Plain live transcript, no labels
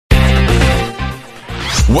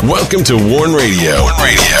Welcome to Warn Radio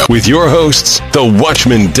with your hosts, the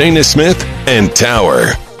Watchman Dana Smith and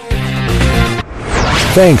Tower.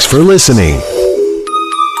 Thanks for listening.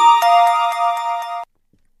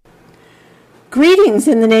 Greetings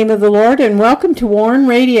in the name of the Lord and welcome to Warn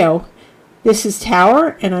Radio. This is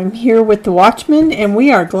Tower and I'm here with the Watchman and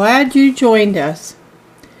we are glad you joined us.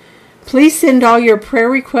 Please send all your prayer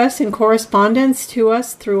requests and correspondence to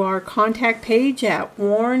us through our contact page at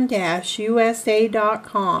warn-usa.com.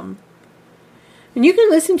 And you can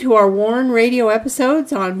listen to our Warn Radio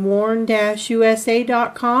episodes on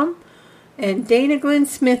warn-usa.com and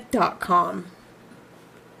danaglennsmith.com.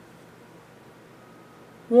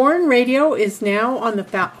 Warn Radio is now on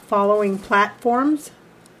the following platforms: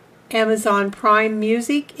 Amazon Prime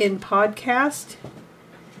Music in podcast,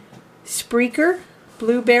 Spreaker,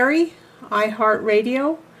 Blueberry,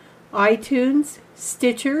 iHeartRadio, iTunes,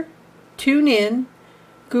 Stitcher, TuneIn,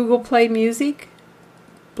 Google Play Music,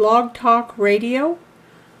 Blog Talk Radio,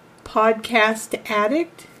 Podcast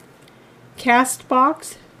Addict,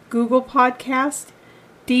 Castbox, Google Podcast,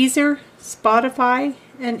 Deezer, Spotify,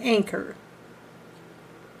 and Anchor.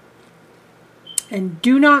 And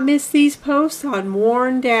do not miss these posts on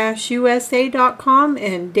warn-usa.com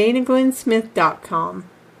and danaglennsmith.com.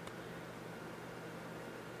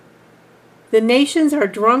 The nations are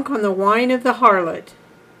drunk on the wine of the harlot.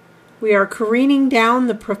 We are careening down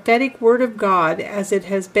the prophetic word of God as it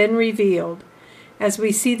has been revealed. As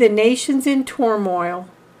we see the nations in turmoil,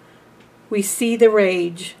 we see the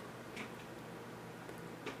rage.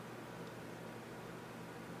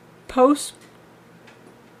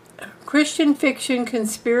 Post-Christian fiction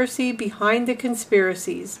conspiracy behind the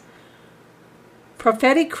conspiracies.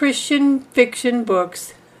 Prophetic Christian fiction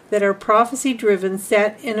books that are prophecy-driven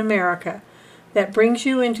set in America, that brings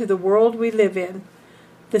you into the world we live in.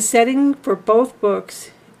 The setting for both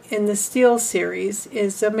books in the Steel series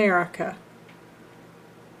is America.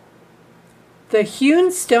 The hewn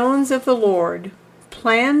stones of the Lord,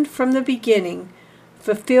 planned from the beginning,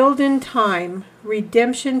 fulfilled in time,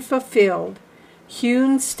 redemption fulfilled,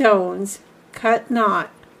 hewn stones, cut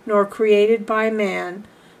not, nor created by man,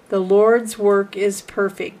 the Lord's work is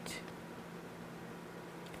perfect.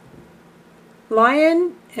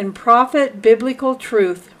 Lion and Prophet Biblical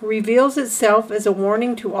Truth reveals itself as a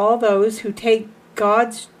warning to all those who take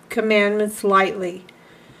God's commandments lightly.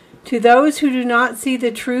 To those who do not see the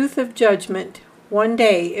truth of judgment, one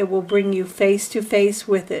day it will bring you face to face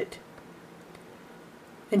with it.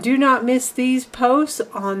 And do not miss these posts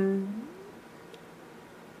on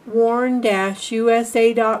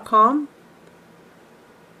warn-usa.com.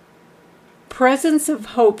 Presence of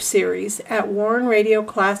Hope series at Warn Radio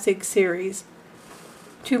Classic series.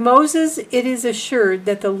 To Moses it is assured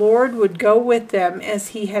that the Lord would go with them as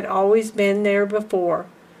he had always been there before.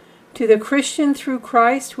 To the Christian through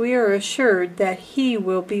Christ we are assured that he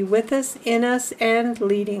will be with us, in us, and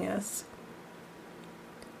leading us.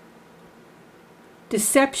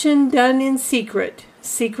 Deception Done in Secret,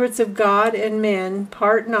 Secrets of God and Men,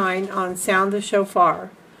 Part 9 on Sound the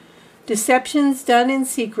Shofar. Deceptions done in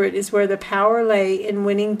secret is where the power lay in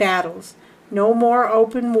winning battles. No more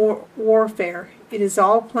open warfare. It is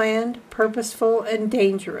all planned, purposeful, and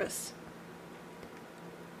dangerous.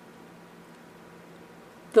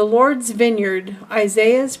 The Lord's Vineyard,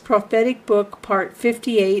 Isaiah's prophetic book, part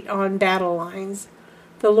 58 on battle lines.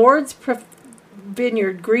 The Lord's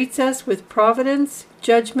Vineyard greets us with providence,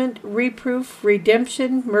 judgment, reproof,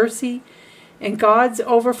 redemption, mercy, and God's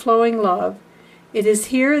overflowing love. It is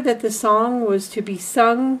here that the song was to be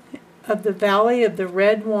sung of the valley of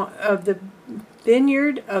the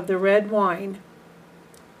vineyard of the red wine.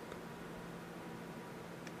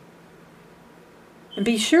 And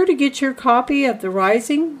be sure to get your copy of The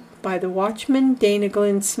Rising by the Watchman Dana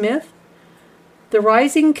Glenn Smith. The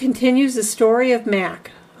Rising continues the story of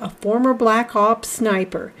Mac, a former Black Ops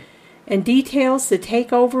sniper, and details the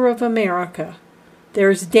takeover of America.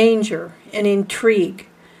 There's danger and intrigue.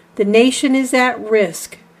 The nation is at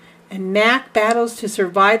risk, and Mac battles to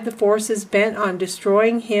survive the forces bent on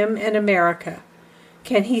destroying him and America.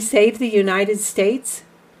 Can he save the United States?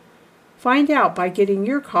 Find out by getting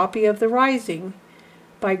your copy of The Rising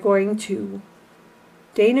by going to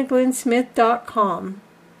danaglennsmith.com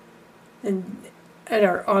and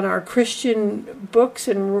on our Christian books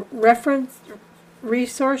and reference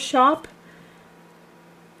resource shop.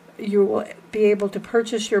 You will be able to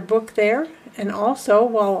purchase your book there. And also,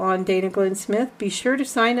 while on Dana Glenn Smith, be sure to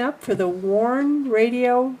sign up for the Warn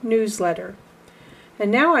Radio newsletter.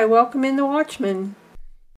 And now I welcome in the Watchman.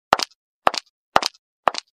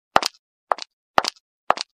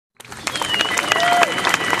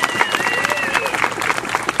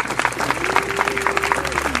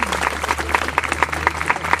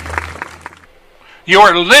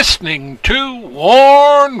 You're listening to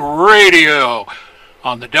Warn Radio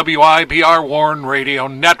on the WIBR Warn Radio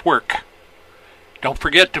Network. Don't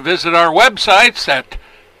forget to visit our websites at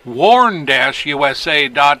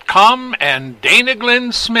warn-usa.com and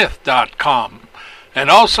danaglennsmith.com.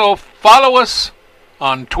 And also follow us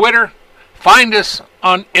on Twitter, find us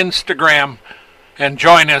on Instagram, and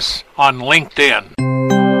join us on LinkedIn.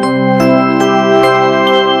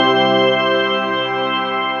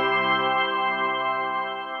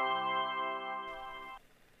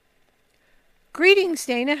 Greetings,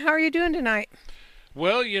 Dana. How are you doing tonight?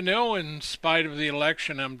 Well, in spite of the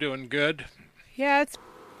election, I'm doing good. Yeah, it's...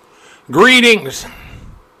 Greetings.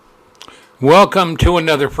 Welcome to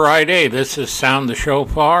another Friday. This is Sound the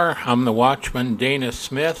Shofar. I'm the Watchman, Dana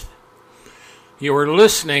Smith. You are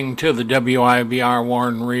listening to the WIBR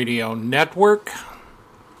Warn Radio Network.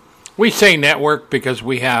 We say network because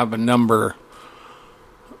we have a number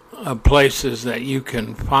of places that you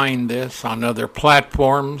can find this on other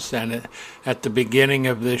platforms, and at the beginning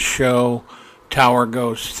of this show, Tower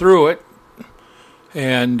goes through it,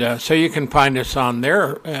 and so you can find us on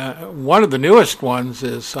there. One of the newest ones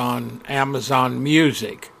is on Amazon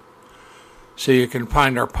Music, so you can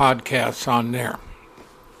find our podcasts on there.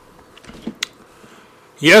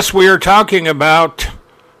 Yes, we are talking about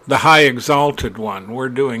the High Exalted One. We're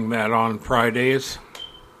doing that on Fridays.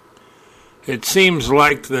 It seems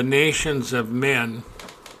like the nations of men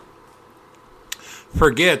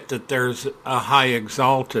forget that there's a High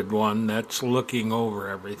Exalted One that's looking over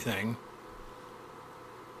everything.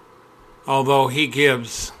 Although he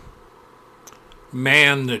gives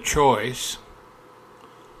man the choice,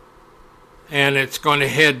 and it's going to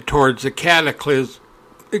head towards a cataclysm.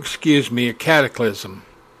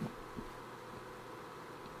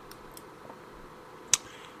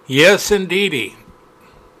 Yes, indeedy.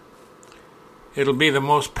 It'll be the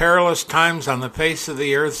most perilous times on the face of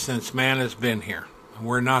the earth since man has been here.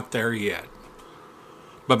 We're not there yet.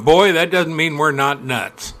 But boy, that doesn't mean we're not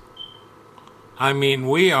nuts. I mean,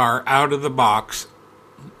 we are out of the box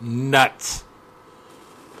nuts.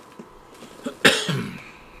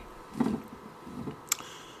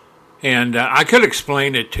 And I could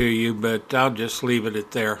explain it to you, but I'll just leave it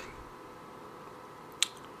at there.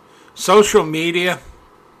 Social media,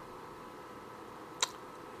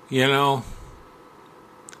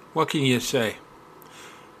 what can you say?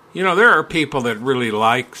 There are people that really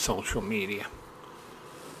like social media.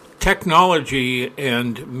 Technology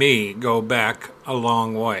and me go back a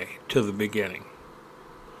long way to the beginning.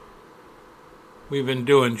 We've been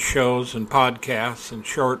doing shows and podcasts and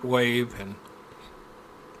shortwave and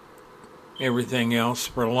everything else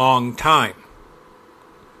for a long time.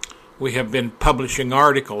 We have been publishing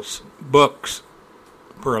articles, books,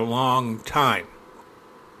 for a long time.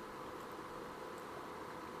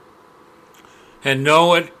 And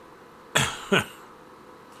no, it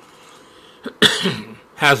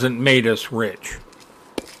hasn't made us rich.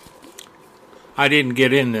 I didn't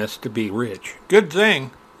get in this to be rich. Good thing.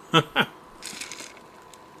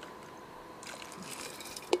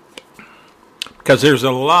 Because there's a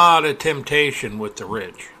lot of temptation with the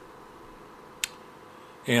rich.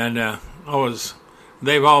 And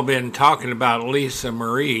they've all been talking about Lisa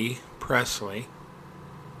Marie Presley.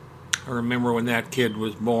 I remember when that kid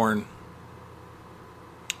was born.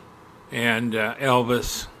 And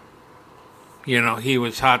Elvis, he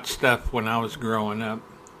was hot stuff when I was growing up.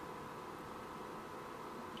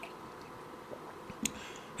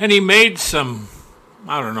 And he made some,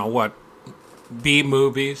 B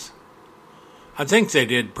movies. I think they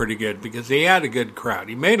did pretty good because he had a good crowd.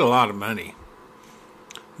 He made a lot of money.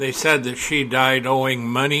 They said that she died owing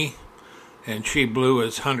money, and she blew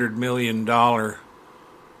his $100 million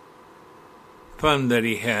fund that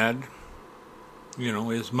he had,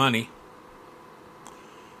 his money.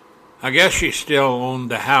 I guess she still owned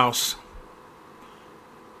the house.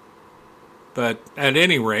 But at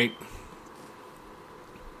any rate,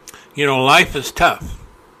 life is tough.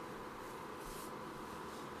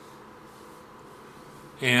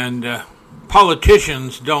 And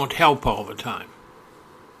politicians don't help all the time.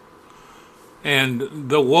 And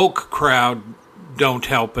the woke crowd don't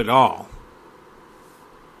help at all.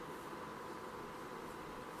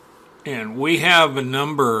 And we have a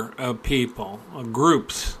number of people,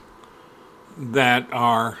 groups, that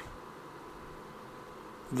are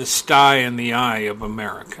the sty in the eye of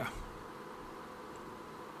America.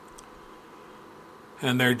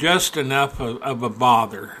 And they're just enough of a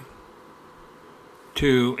bother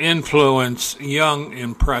to influence young,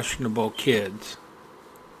 impressionable kids.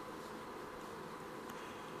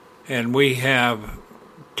 And we have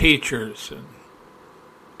teachers and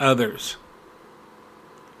others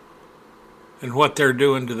And what they're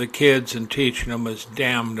doing to the kids and teaching them is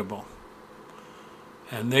damnable.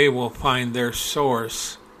 And they will find their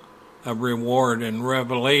source of reward in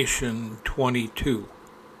Revelation 22.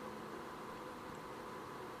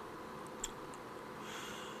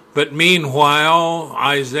 But meanwhile,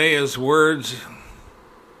 Isaiah's words,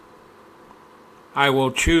 I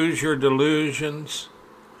will choose your delusions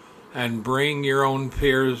and bring your own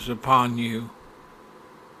fears upon you,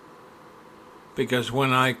 because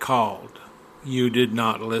when I called, you did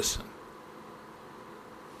not listen.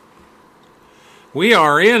 We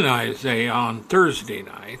are in Isaiah on Thursday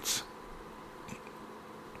nights,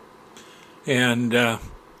 and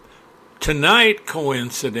tonight,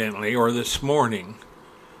 coincidentally, or this morning,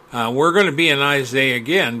 we're going to be in Isaiah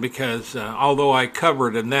again, because although I cover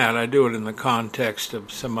it in that, I do it in the context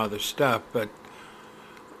of some other stuff, but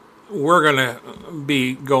we're going to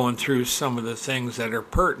be going through some of the things that are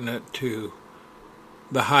pertinent to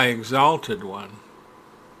the High Exalted One.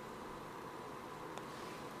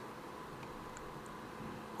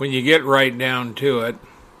 When you get right down to it,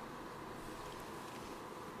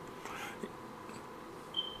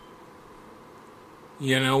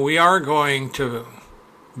 we are going to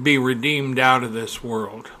be redeemed out of this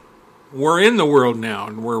world. We're in the world now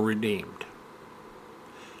and we're redeemed.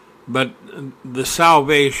 But the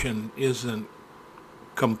salvation isn't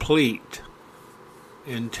complete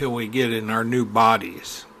until we get in our new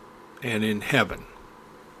bodies and in heaven.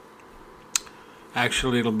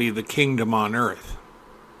 Actually, it'll be the kingdom on earth.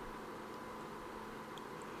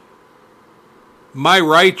 My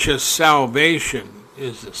righteous salvation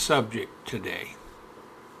is the subject today.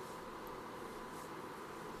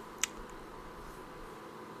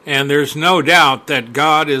 And there's no doubt that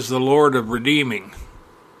God is the Lord of redeeming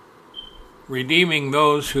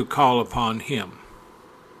those who call upon Him.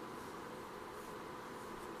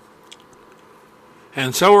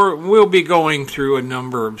 And so we'll be going through a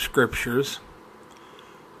number of scriptures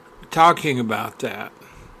talking about that.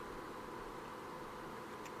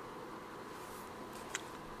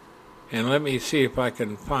 And let me see if I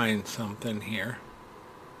can find something here.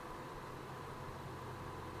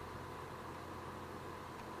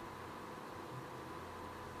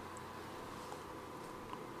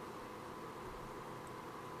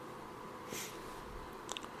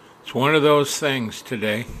 It's one of those things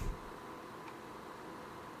today.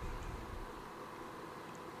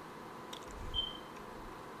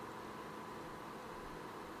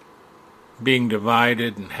 Being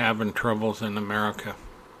divided and having troubles in America.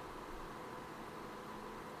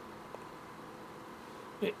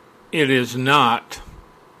 It is not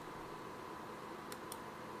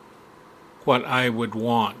what I would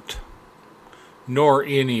want, nor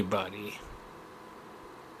anybody.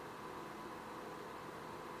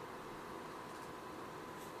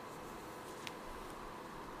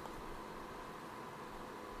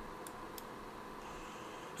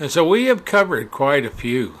 And so we have covered quite a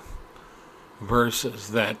few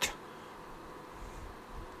verses that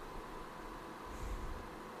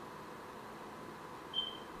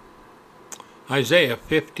Isaiah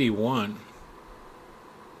 51.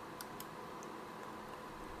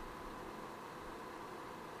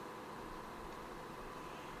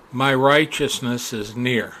 My righteousness is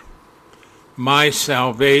near. My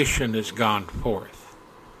salvation is gone forth.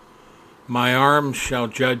 My arm shall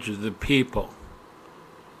judge the people,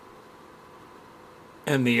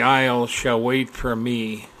 and the isles shall wait upon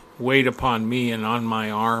me, and on my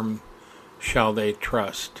arm shall they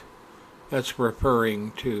trust. That's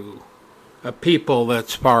referring to a people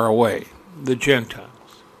that's far away, the Gentiles.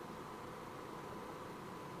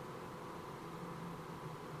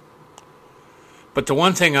 But the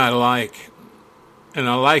one thing I like, and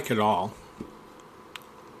I like it all,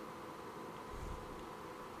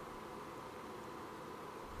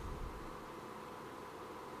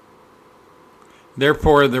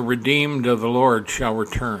 therefore the redeemed of the Lord shall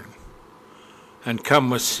return, and come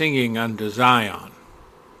with singing unto Zion.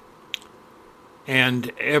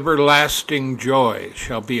 And everlasting joy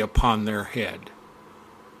shall be upon their head.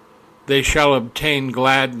 They shall obtain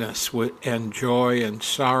gladness and joy, and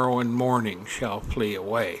sorrow and mourning shall flee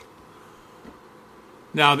away.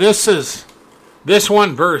 Now this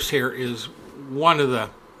one verse here is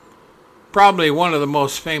probably one of the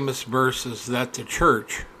most famous verses that the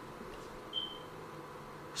church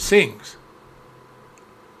sings.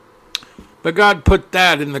 But God put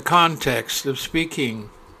that in the context of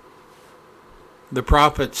the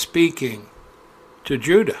prophet speaking to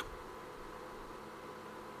Judah.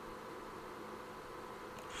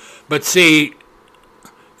 But see,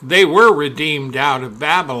 they were redeemed out of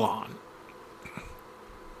Babylon.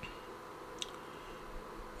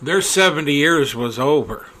 Their 70 years was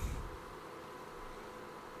over.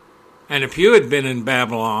 And if you had been in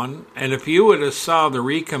Babylon, and if you would have saw the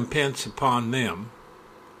recompense upon them,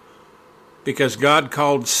 because God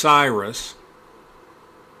called Cyrus,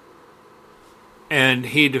 and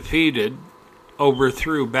he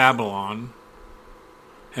overthrew Babylon,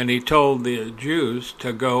 and he told the Jews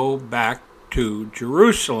to go back to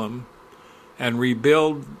Jerusalem and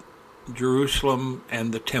rebuild Jerusalem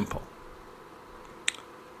and the temple.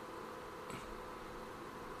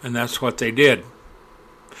 And that's what they did.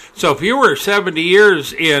 So if you were 70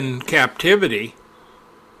 years in captivity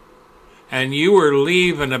and you were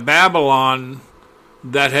leaving a Babylon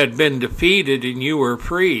that had been defeated and you were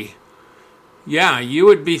free, yeah, you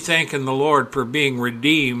would be thanking the Lord for being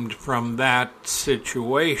redeemed from that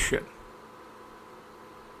situation.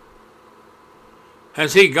 And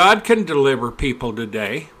see, God can deliver people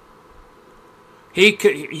today. He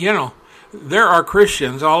can, there are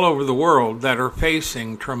Christians all over the world that are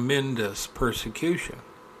facing tremendous persecution.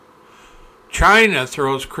 China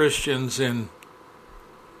throws Christians in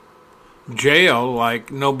jail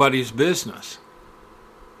like nobody's business.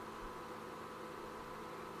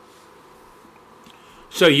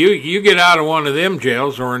 So you get out of one of them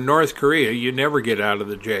jails, or in North Korea, you never get out of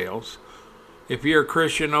the jails. If you're a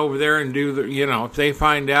Christian over there and if they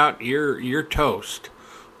find out, you're toast.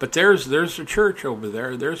 But there's a church over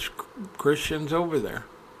there. There's Christians over there.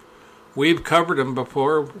 We've covered them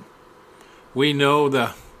before. We know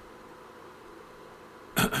the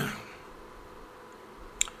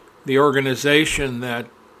organization that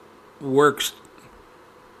works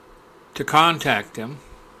to contact them.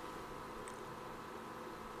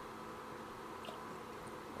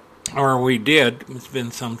 Or we did. It's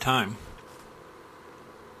been some time.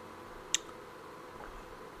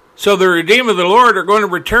 So the redeemed of the Lord are going to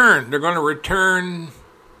return. They're going to return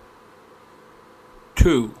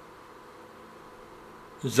to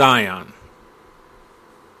Zion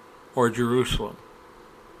or Jerusalem.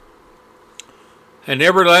 And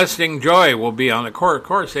everlasting joy will be on the court. Of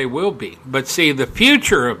course, they will be. But see, the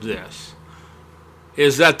future of this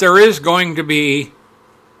is that there is going to be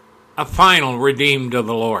a final redeemed of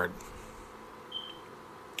the Lord.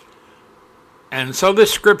 And so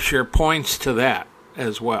this scripture points to that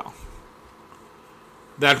as well.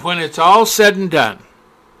 That when it's all said and done,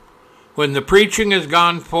 when the preaching has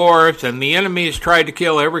gone forth and the enemy has tried to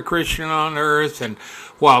kill every Christian on earth, and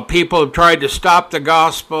while people have tried to stop the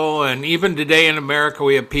gospel, and even today in America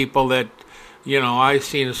we have people that, I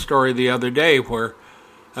seen a story the other day where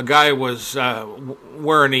a guy was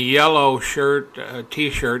wearing a yellow shirt, a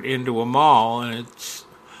T-shirt, into a mall, and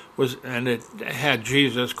it had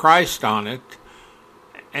Jesus Christ on it,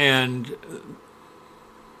 and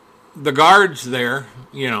the guards there,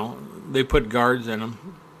 they put guards in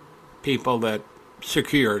them, people that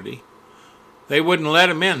security. They wouldn't let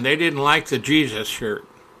him in. They didn't like the Jesus shirt.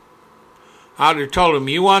 I'd have told him,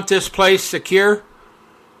 you want this place secure?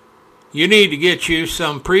 You need to get you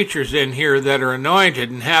some preachers in here that are anointed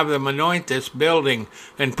and have them anoint this building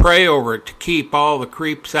and pray over it to keep all the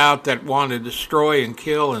creeps out that want to destroy and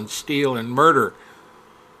kill and steal and murder.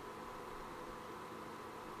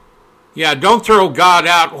 Yeah, don't throw God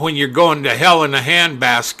out when you're going to hell in a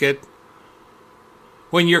handbasket.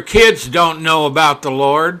 When your kids don't know about the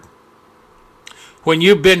Lord. When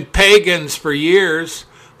you've been pagans for years.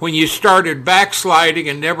 When you started backsliding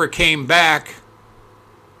and never came back.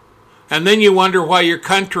 And then you wonder why your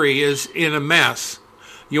country is in a mess.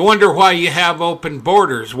 You wonder why you have open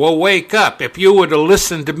borders. Well, wake up. If you would have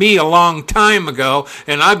listened to me a long time ago,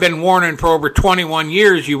 and I've been warning for over 21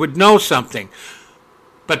 years, you would know something.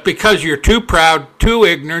 But because you're too proud, too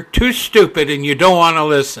ignorant, too stupid, and you don't want to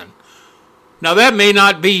listen. Now, that may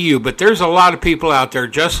not be you, but there's a lot of people out there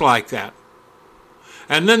just like that.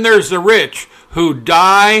 And then there's the rich who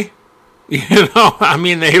die,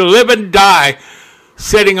 they live and die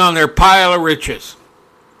sitting on their pile of riches.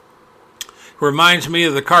 Reminds me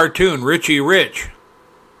of the cartoon, Richie Rich.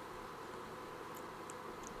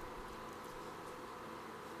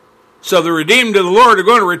 So the redeemed of the Lord are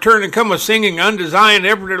going to return and come with singing unto Zion.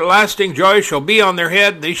 Everlasting joy shall be on their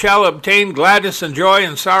head. They shall obtain gladness and joy,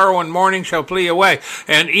 and sorrow and mourning shall flee away.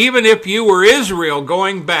 And even if you were Israel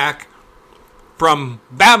going back from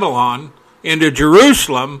Babylon into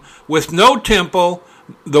Jerusalem with no temple,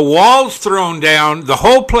 the walls thrown down, the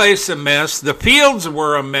whole place a mess, the fields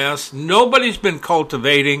were a mess, nobody's been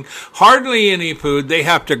cultivating, hardly any food, they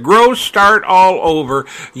have to start all over,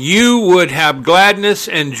 you would have gladness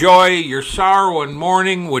and joy, your sorrow and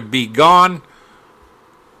mourning would be gone,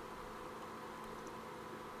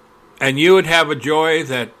 and you would have a joy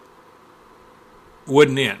that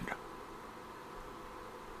wouldn't end.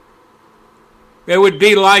 It would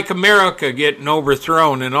be like America getting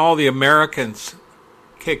overthrown and all the Americans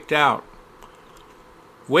kicked out.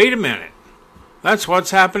 Wait a minute. That's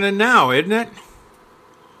what's happening now, isn't it?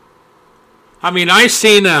 I mean, I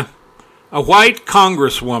seen a white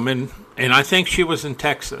congresswoman, and I think she was in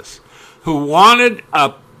Texas, who wanted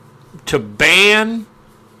to ban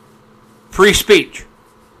free speech,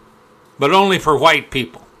 but only for white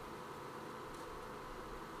people.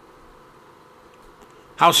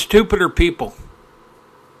 How stupid are people?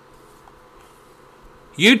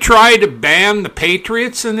 You try to ban the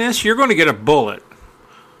patriots in this, you're going to get a bullet.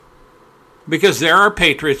 Because there are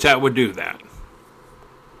patriots that would do that.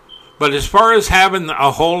 But as far as having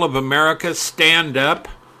a whole of America stand up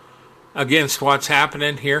against what's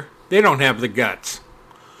happening here, they don't have the guts.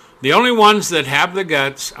 The only ones that have the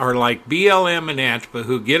guts are like BLM and Antifa,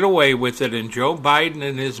 who get away with it, and Joe Biden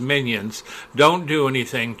and his minions don't do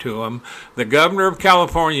anything to them. The governor of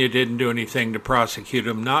California didn't do anything to prosecute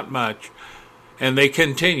them, not much. And they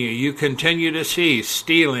continue. You continue to see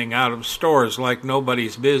stealing out of stores like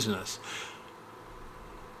nobody's business.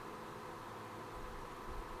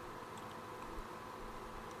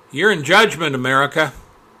 You're in judgment, America.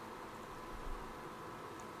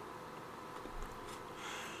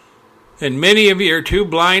 And many of you are too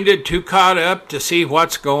blinded, too caught up to see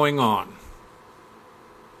what's going on.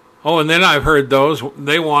 Oh, and then I've heard those,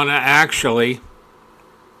 they want to actually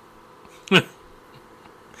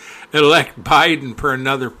elect Biden for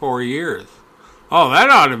another 4 years. Oh, that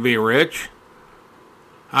ought to be rich.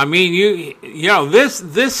 I mean, you know,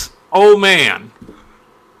 this old man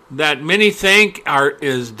that many think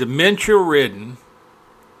is dementia-ridden,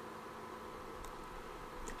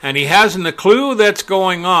 and he hasn't a clue that's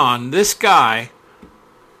going on. This guy,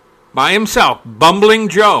 by himself, Bumbling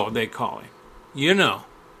Joe, they call him, you know.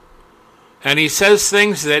 And he says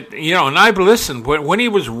things that, you know, and I've listened. When he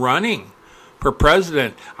was running for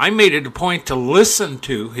president, I made it a point to listen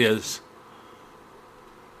to his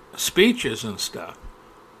speeches and stuff.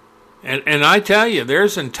 And I tell you,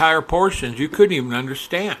 there's entire portions you couldn't even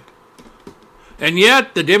understand. And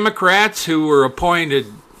yet, the Democrats who were appointed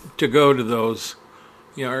to go to those,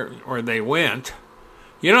 you know, or they went,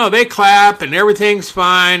 you know, they clap and everything's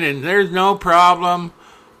fine and there's no problem.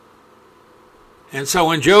 And so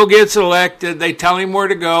when Joe gets elected, they tell him where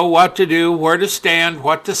to go, what to do, where to stand,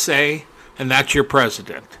 what to say, and that's your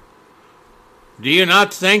president. Do you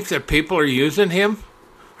not think that people are using him?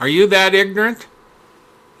 Are you that ignorant?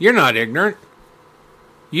 You're not ignorant.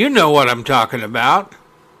 You know what I'm talking about.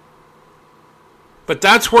 But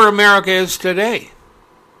that's where America is today.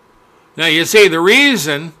 Now you see, the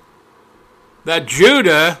reason that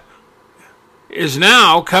Judah is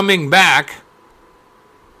now coming back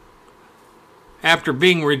after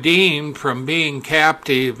being redeemed from being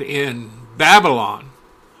captive in Babylon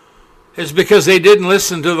is because they didn't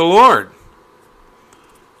listen to the Lord.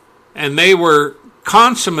 And they were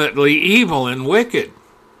consummately evil and wicked.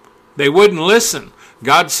 They wouldn't listen.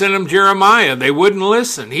 God sent them Jeremiah. They wouldn't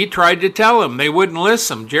listen. He tried to tell them. They wouldn't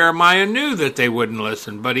listen. Jeremiah knew that they wouldn't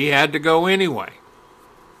listen, but he had to go anyway.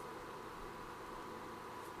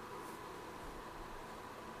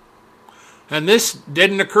 And this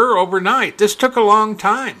didn't occur overnight. This took a long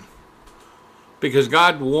time because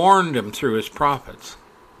God warned him through his prophets.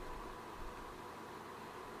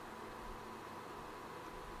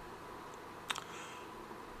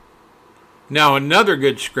 Now another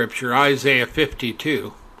good scripture, Isaiah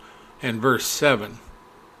 52 and verse 7.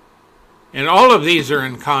 And all of these are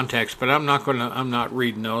in context, but I'm not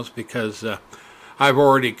reading those because I've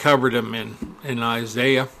already covered them in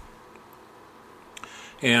Isaiah.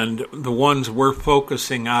 And the ones we're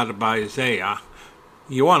focusing out of Isaiah,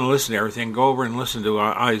 you want to listen to everything, go over and listen to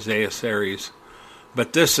our Isaiah series.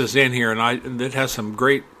 But this is in here, and it has some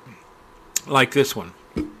great, like this one.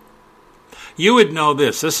 You would know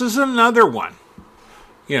this. This is another one.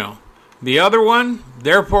 You know, the other one,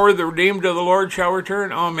 therefore the redeemed of the Lord shall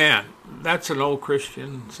return. Oh man, that's an old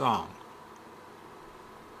Christian song.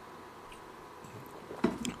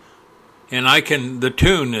 And the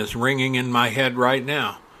tune is ringing in my head right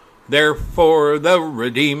now. Therefore the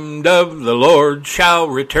redeemed of the Lord shall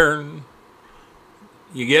return.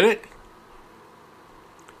 You get it?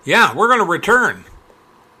 Yeah, we're going to return.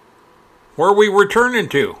 Where are we returning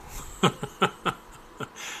to?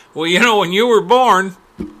 Well, you know, when you were born,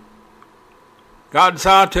 God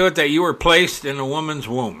saw to it that you were placed in a woman's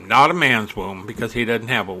womb, not a man's womb, because he doesn't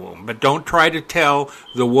have a womb. But don't try to tell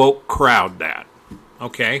the woke crowd that,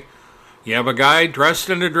 okay? You have a guy dressed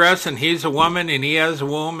in a dress, and he's a woman, and he has a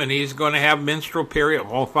womb, and he's going to have menstrual period.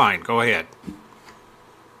 Well, fine, go ahead.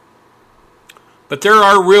 But there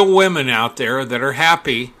are real women out there that are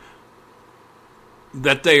happy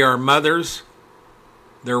that they are mothers,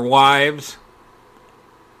 they're wives,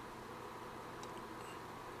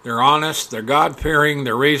 they're honest, they're God-fearing,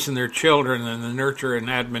 they're raising their children in the nurture and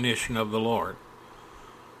admonition of the Lord.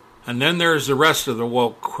 And then there's the rest of the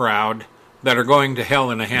woke crowd that are going to hell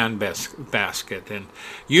in a handbasket. And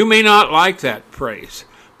you may not like that phrase,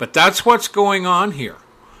 but that's what's going on here.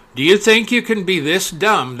 Do you think you can be this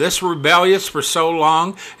dumb, this rebellious for so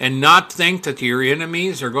long and not think that your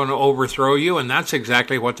enemies are going to overthrow you? And that's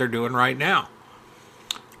exactly what they're doing right now.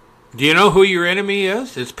 Do you know who your enemy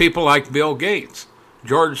is? It's people like Bill Gates,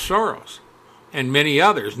 George Soros, and many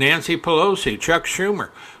others, Nancy Pelosi, Chuck Schumer.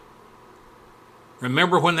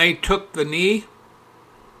 Remember when they took the knee?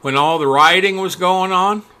 When all the rioting was going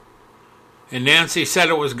on? And Nancy said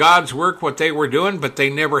it was God's work what they were doing, but they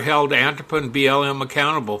never held Antifa and BLM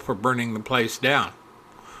accountable for burning the place down.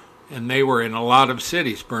 And they were in a lot of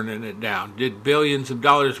cities burning it down. Did billions of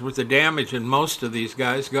dollars worth of damage, and most of these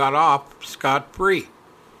guys got off scot-free.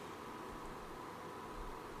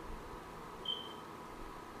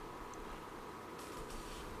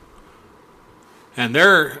 And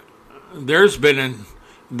there's been,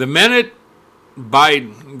 the minute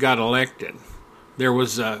Biden got elected, there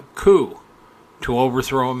was a coup to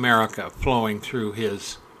overthrow America flowing through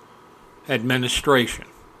his administration.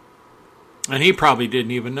 And he probably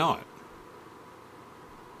didn't even know it.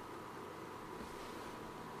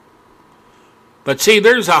 But see,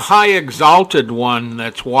 there's a high exalted one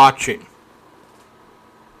that's watching.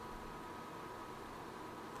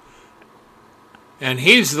 And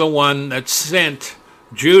he's the one that sent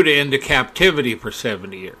Judah into captivity for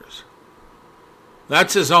 70 years.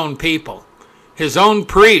 That's his own people. His own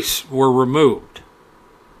priests were removed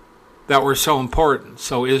that were so important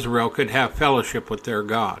so Israel could have fellowship with their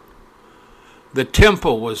God. The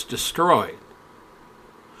temple was destroyed.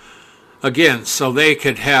 Again, so they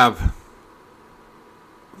could have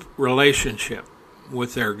relationship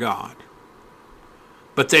with their God.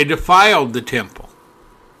 But they defiled the temple.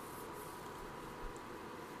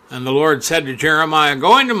 And the Lord said to Jeremiah,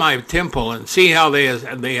 go into my temple and see how they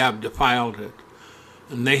have defiled it.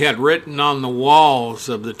 And they had written on the walls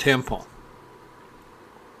of the temple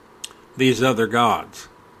these other gods,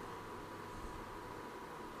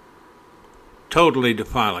 totally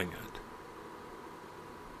defiling it.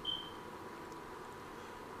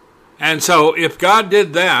 And so if God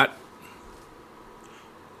did that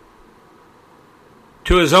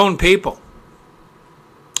to his own people,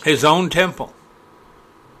 his own temple,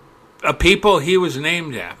 a people he was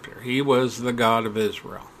named after, he was the God of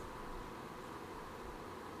Israel.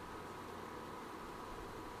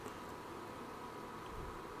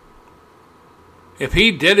 If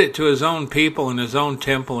he did it to his own people and his own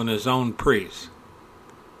temple and his own priests,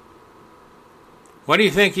 what do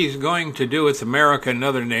you think he's going to do with America and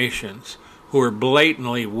other nations who are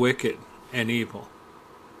blatantly wicked and evil?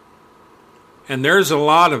 And there's a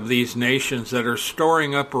lot of these nations that are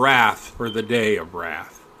storing up wrath for the day of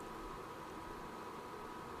wrath.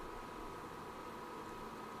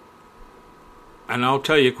 And I'll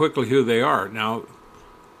tell you quickly who they are. Now,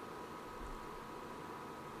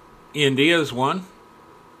 India is one.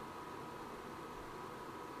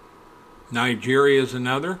 Nigeria is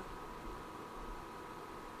another.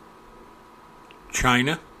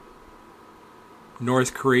 China.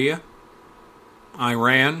 North Korea.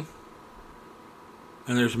 Iran.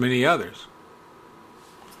 And there's many others.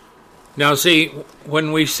 Now see,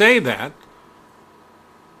 when we say that,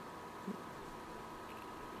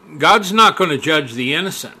 God's not going to judge the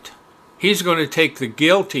innocent. He's going to take the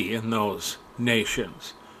guilty in those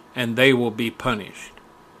nations, and they will be punished.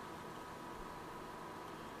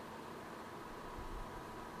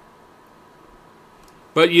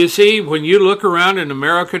 But you see, when you look around in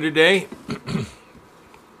America today,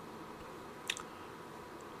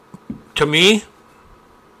 to me,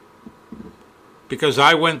 because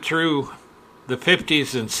I went through the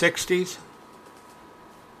 50s and 60s,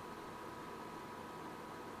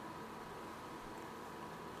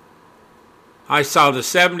 I saw the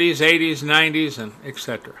 70s, 80s, 90s, and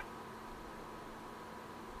etc.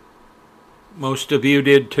 Most of you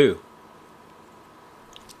did too.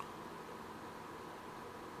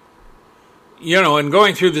 You know, and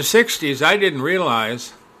going through the 60s, I didn't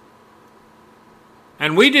realize,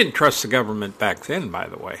 and we didn't trust the government back then, by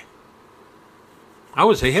the way. I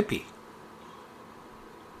was a hippie.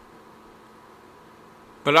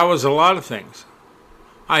 But I was a lot of things.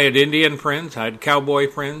 I had Indian friends, I had cowboy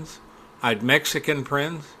friends, I had Mexican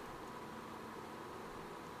friends.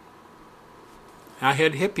 I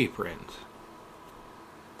had hippie friends.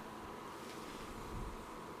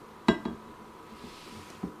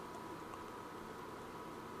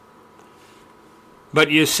 But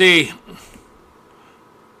you see,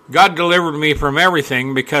 God delivered me from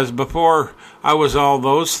everything, because before I was all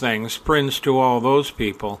those things, prince to all those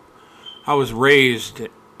people, I was raised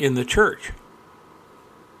in the church.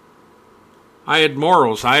 I had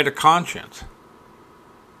morals. I had a conscience.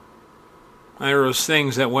 There was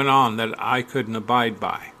things that went on that I couldn't abide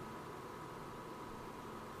by.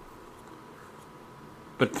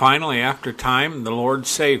 But finally, after time, the Lord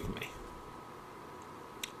saved me,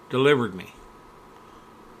 delivered me,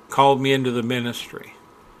 called me into the ministry.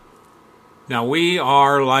 Now, we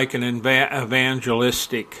are like an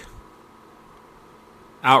evangelistic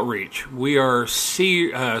outreach. We are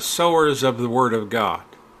sowers of the Word of God.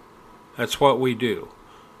 That's what we do.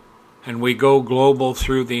 And we go global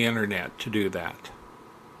through the internet to do that.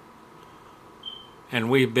 And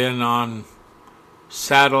we've been on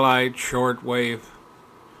satellite, shortwave,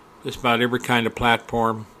 just about every kind of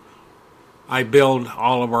platform. I build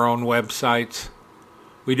all of our own websites.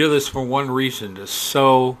 We do this for one reason, to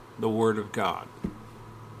sow the Word of God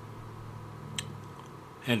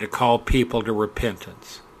and to call people to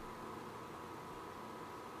repentance.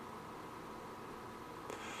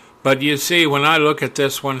 But you see, when I look at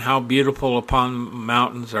this one, how beautiful upon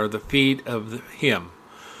mountains are the feet of him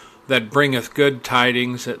that bringeth good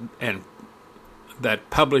tidings, and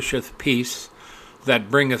that publisheth peace,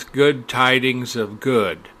 that bringeth good tidings of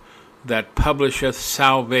good, that publisheth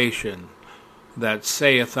salvation, that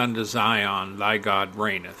saith unto Zion, thy God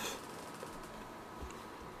reigneth.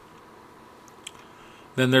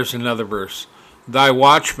 Then there's another verse. Thy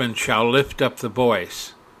watchmen shall lift up the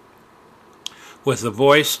voice. With the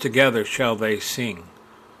voice together shall they sing.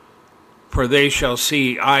 For they shall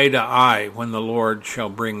see eye to eye when the Lord shall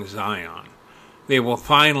bring Zion. They will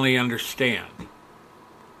finally understand.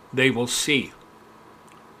 They will see.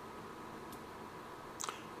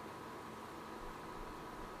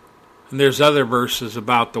 And there's other verses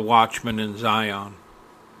about the watchman in Zion.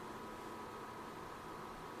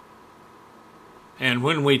 And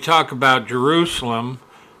when we talk about Jerusalem,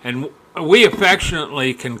 and we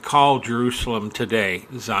affectionately can call Jerusalem today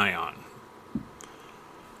Zion.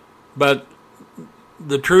 But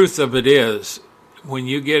the truth of it is, when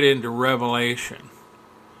you get into Revelation,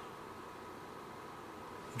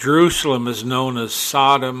 Jerusalem is known as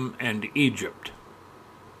Sodom and Egypt.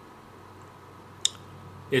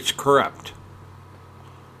 It's corrupt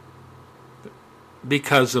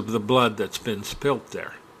because of the blood that's been spilt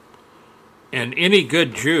there. And any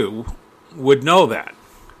good Jew would know that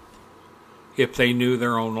if they knew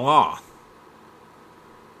their own law.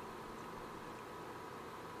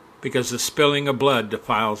 Because the spilling of blood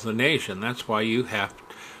defiles the nation. That's why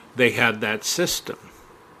they had that system.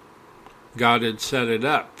 God had set it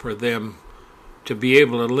up for them to be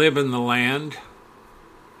able to live in the land,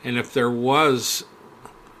 and if there was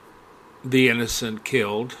the innocent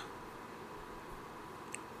killed,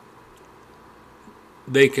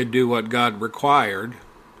 they could do what God required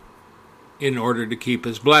in order to keep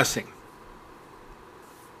his blessing.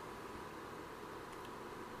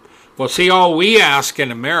 Well, see, all we ask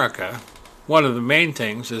in America, one of the main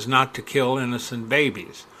things, is not to kill innocent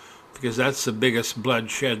babies, because that's the biggest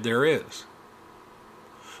bloodshed there is.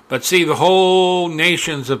 But see, the whole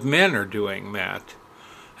nations of men are doing that.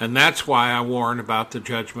 And that's why I warn about the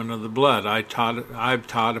judgment of the blood. I've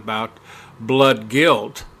taught about blood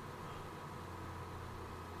guilt,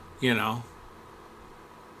 and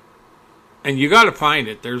you got to find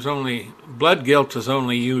it. Blood guilt is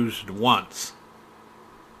only used once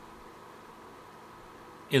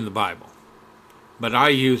in the Bible, but I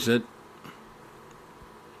use it.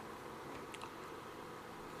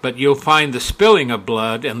 But you'll find the spilling of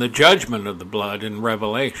blood and the judgment of the blood in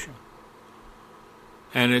Revelation.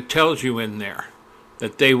 And it tells you in there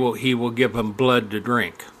that he will give them blood to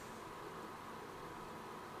drink.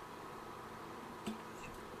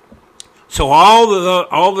 So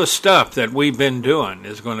all the stuff that we've been doing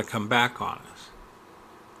is going to come back on us.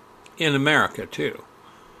 In America too.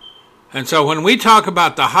 And so when we talk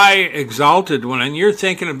about the high exalted one, and you're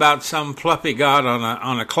thinking about some fluffy God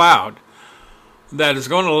on a cloud that is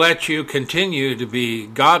going to let you continue to be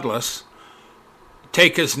godless,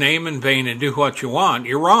 take his name in vain and do what you want,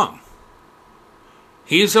 you're wrong.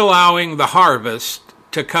 He's allowing the harvest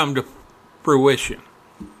to come to fruition.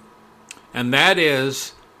 And that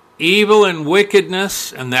is evil and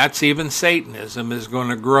wickedness, and that's even Satanism, is going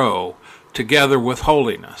to grow together with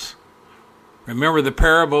holiness. Remember the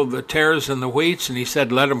parable of the tares and the wheats, and he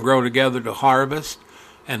said, let them grow together to harvest,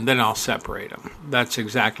 and then I'll separate them. That's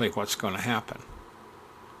exactly what's going to happen.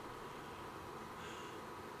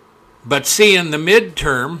 But see, in the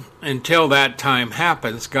midterm, until that time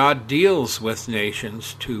happens, God deals with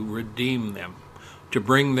nations to redeem them to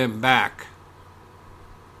bring them back.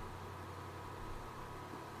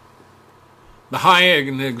 The high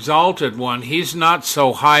and exalted one, he's not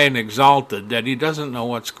so high and exalted that he doesn't know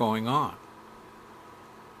what's going on.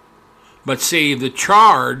 But see, the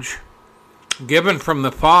charge given from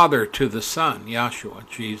the Father to the Son, Yahshua,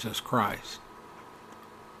 Jesus Christ.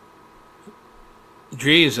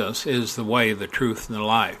 Jesus is the way, the truth, and the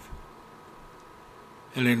life.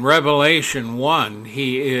 And in Revelation 1,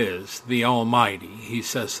 he is the Almighty. He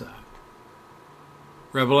says that.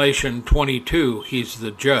 Revelation 22, he's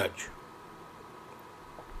the judge.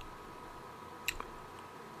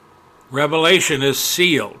 Revelation is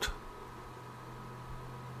sealed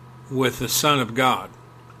with the Son of God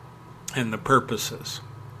and the purposes.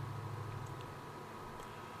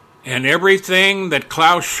 And everything that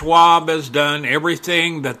Klaus Schwab has done,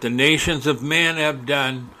 everything that the nations of men have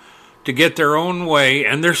done to get their own way,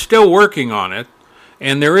 and they're still working on it,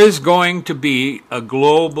 and there is going to be a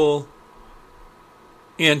global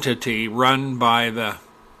entity run by the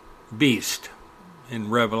beast in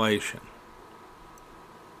Revelation.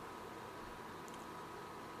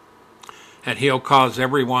 And he'll cause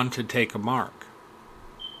everyone to take a mark.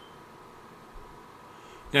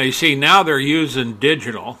 Now you see, now they're using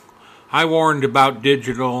digital. I warned about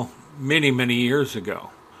digital many, many years ago.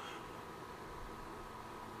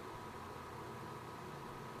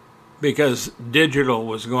 Because digital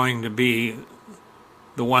was going to be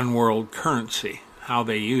the one world currency, how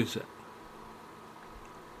they use it.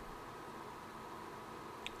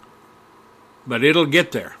 But it'll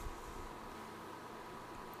get there.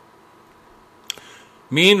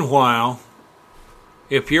 Meanwhile,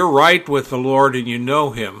 if you're right with the Lord and you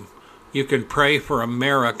know Him, you can pray for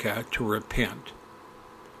America to repent.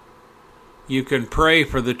 You can pray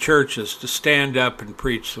for the churches to stand up and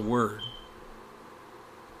preach the Word.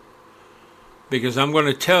 Because I'm going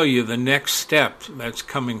to tell you the next step that's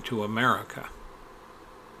coming to America.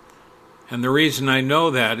 And the reason I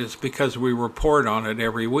know that is because we report on it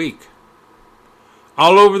every week.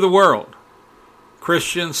 All over the world,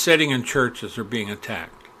 Christians sitting in churches are being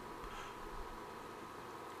attacked.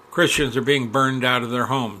 Christians are being burned out of their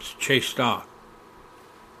homes, chased off.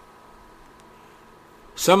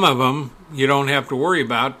 Some of them you don't have to worry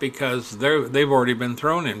about because they've already been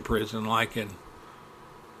thrown in prison, like in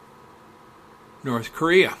North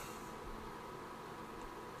Korea.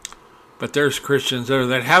 But there's Christians there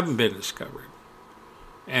that haven't been discovered.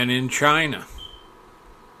 And in China,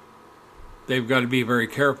 they've got to be very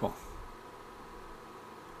careful.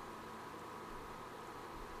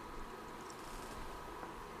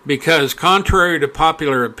 Because contrary to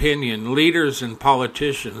popular opinion, leaders and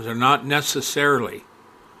politicians are not necessarily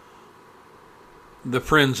the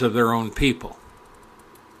friends of their own people.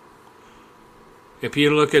 If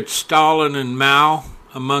you look at Stalin and Mao,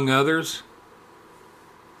 among others,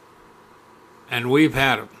 and we've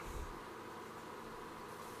had them,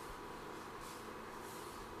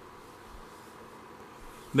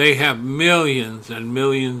 they have millions and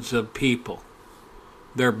millions of people,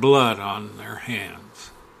 their blood on their hands.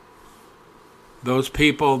 Those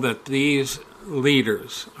people that these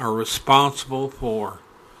leaders are responsible for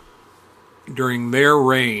during their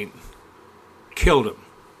reign killed them,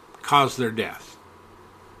 caused their death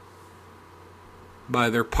by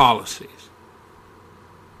their policies.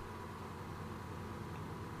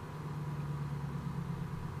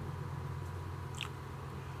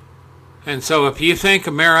 And so if you think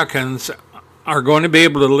Americans are going to be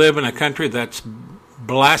able to live in a country that's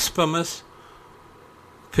blasphemous,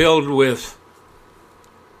 filled with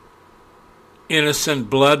innocent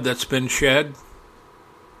blood that's been shed,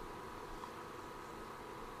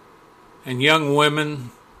 and young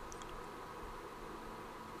women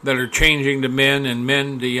that are changing to men and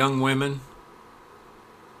men to young women,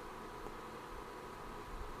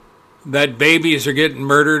 that babies are getting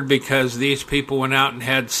murdered because these people went out and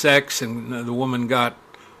had sex and the woman got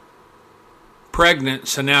pregnant,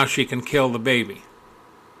 so now she can kill the baby.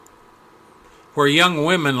 Where young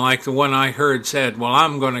women like the one I heard said, well,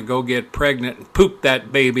 I'm going to go get pregnant and poop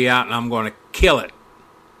that baby out and I'm going to kill it.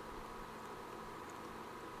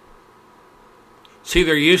 See,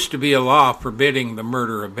 there used to be a law forbidding the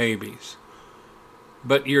murder of babies.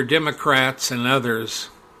 But your Democrats and others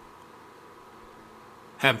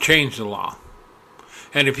have changed the law.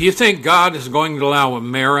 And if you think God is going to allow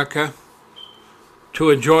America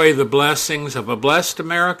to enjoy the blessings of a blessed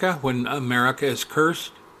America when America is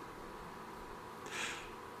cursed,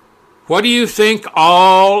 what do you think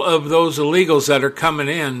all of those illegals that are coming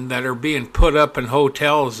in, that are being put up in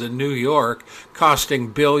hotels in New York,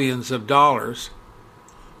 costing billions of dollars,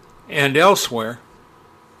 and elsewhere,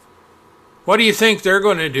 What do you think they're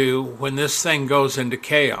going to do when this thing goes into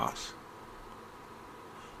chaos?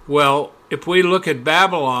 Well, if we look at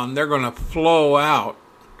Babylon, they're going to flow out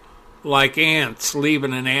like ants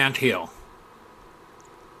leaving an anthill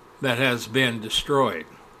that has been destroyed.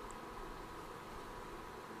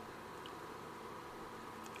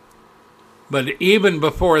 But even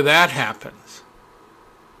before that happens,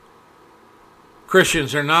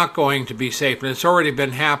 Christians are not going to be safe, and it's already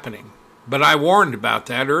been happening. But I warned about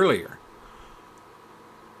that earlier.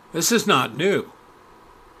 This is not new.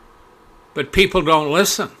 But people don't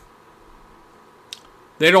listen.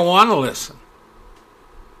 They don't want to listen.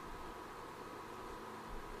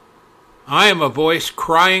 I am a voice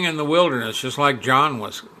crying in the wilderness, just like John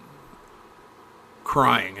was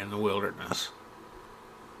crying in the wilderness.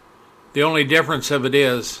 The only difference of it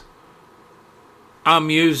is I'm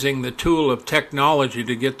using the tool of technology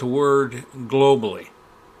to get the word globally.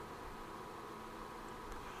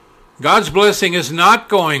 God's blessing is not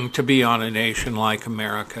going to be on a nation like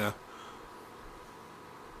America.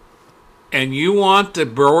 And you want the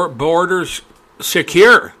borders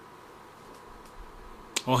secure.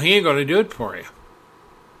 Well, he ain't going to do it for you.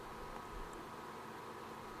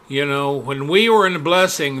 You know, when we were in the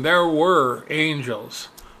blessing, there were angels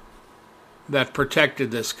that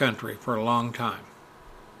protected this country for a long time.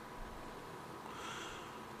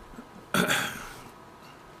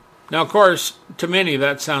 Now, of course, to many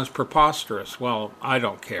that sounds preposterous. Well, I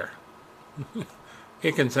don't care.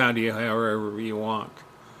 It can sound to you however you want.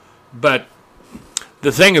 But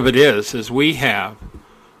the thing of it is we have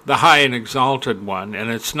the high and exalted one, and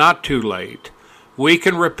it's not too late. We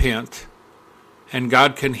can repent, and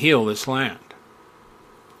God can heal this land.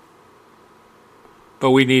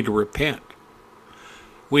 But we need to repent.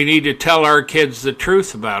 We need to tell our kids the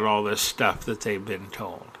truth about all this stuff that they've been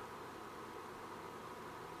told.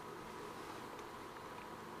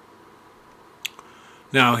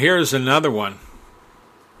 Now, here's another one.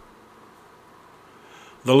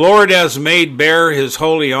 The Lord has made bare his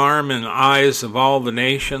holy arm in the eyes of all the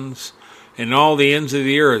nations, and all the ends of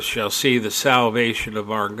the earth shall see the salvation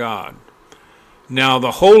of our God. Now,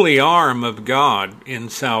 the holy arm of God in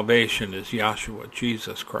salvation is Yahshua,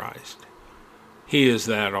 Jesus Christ. He is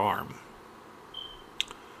that arm.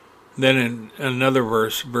 Then in another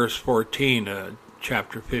verse, verse 14,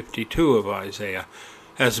 chapter 52 of Isaiah,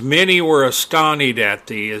 as many were astonished at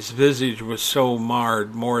thee, his visage was so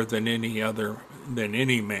marred more than any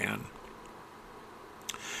man,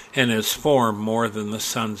 and his form more than the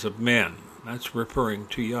sons of men. That's referring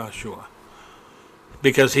to Yahshua,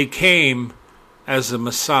 because he came as the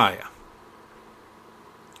Messiah.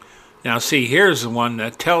 Now see, here's the one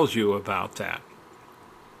that tells you about that.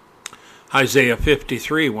 Isaiah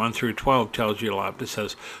 53, 1 through 12 tells you a lot. It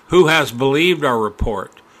says, who has believed our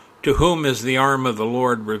report? To whom is the arm of the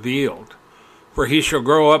Lord revealed? For he shall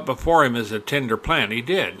grow up before him as a tender plant. He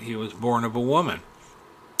did. He was born of a woman,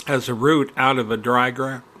 as a root out of a dry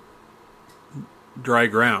ground.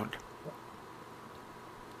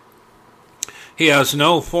 He has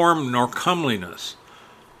no form nor comeliness,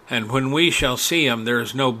 and when we shall see him, there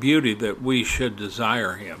is no beauty that we should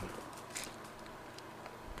desire him.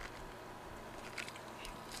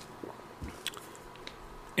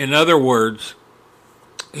 In other words,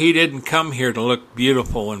 he didn't come here to look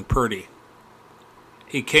beautiful and pretty.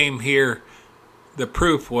 He came here, the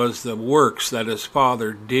proof was the works that his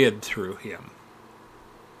Father did through him.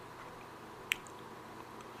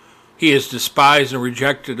 He is despised and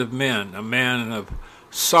rejected of men, a man of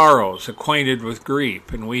sorrows, acquainted with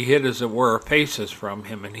grief, and we hid as it were our faces from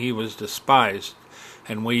him, and he was despised,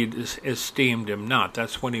 and we esteemed him not.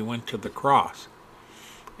 That's when he went to the cross,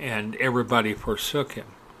 and everybody forsook him.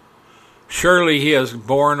 Surely he has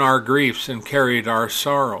borne our griefs and carried our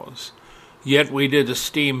sorrows. Yet we did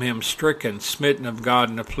esteem him stricken, smitten of God,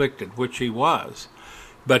 and afflicted, which he was.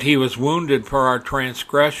 But he was wounded for our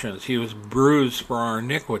transgressions, he was bruised for our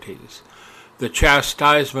iniquities. The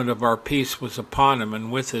chastisement of our peace was upon him, and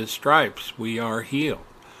with his stripes we are healed.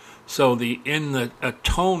 So in the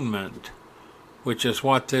atonement, which is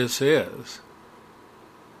what this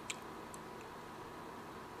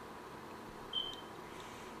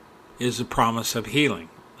is the promise of healing,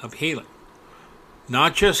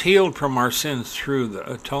 Not just healed from our sins through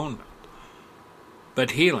the atonement,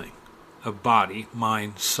 but healing of body,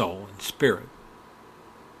 mind, soul, and spirit.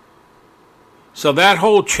 So that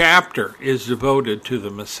whole chapter is devoted to the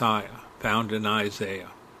Messiah, found in Isaiah.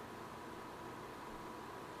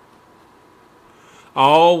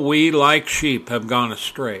 All we like sheep have gone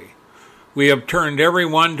astray. We have turned every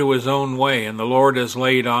one to his own way, and the Lord has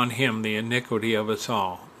laid on him the iniquity of us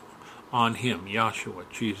all. On him, Yahshua,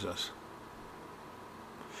 Jesus.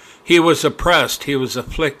 He was oppressed, he was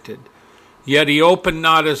afflicted, yet he opened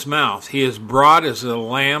not his mouth. He is brought as a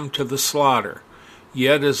lamb to the slaughter,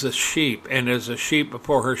 yet as a sheep, and as a sheep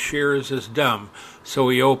before her shearers is dumb, so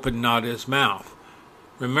he opened not his mouth.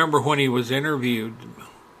 Remember when he was interviewed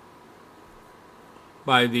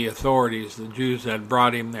by the authorities, the Jews that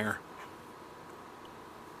brought him there.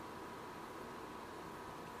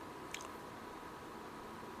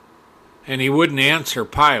 And he wouldn't answer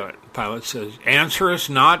Pilate. Pilate says, "Answerest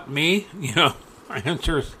not me?"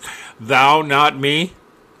 Answerest thou not me?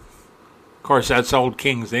 Of course, that's old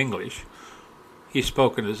King's English. He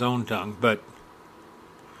spoke in his own tongue, but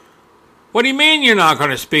what do you mean you're not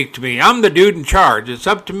going to speak to me? I'm the dude in charge. It's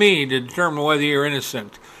up to me to determine whether you're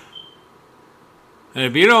innocent. And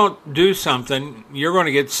if you don't do something, you're going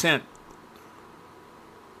to get sent.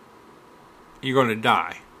 You're going to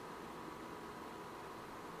die.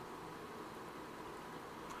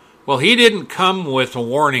 Well, he didn't come with a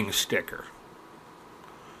warning sticker.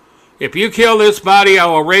 If you kill this body, I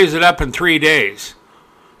will raise it up in 3 days.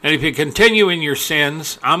 And if you continue in your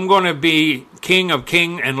sins, I'm going to be King of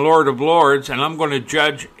Kings and Lord of Lords, and I'm going to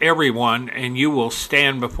judge everyone, and you will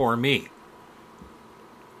stand before me.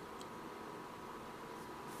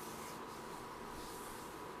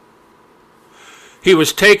 He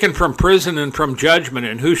was taken from prison and from judgment,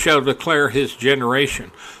 and who shall declare his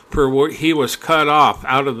generation? For he was cut off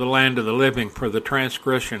out of the land of the living, for the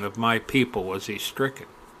transgression of my people was he stricken.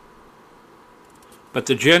 But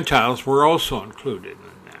the Gentiles were also included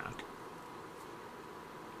in that.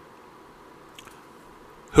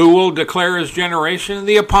 Who will declare his generation?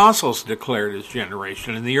 The apostles declared his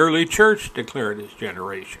generation, and the early church declared his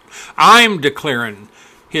generation. I'm declaring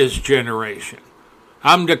his generation.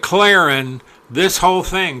 I'm declaring this whole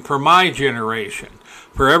thing for my generation,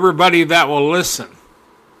 for everybody that will listen.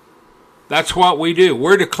 That's what we do.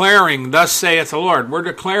 We're declaring, thus saith the Lord. We're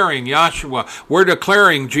declaring Yahshua. We're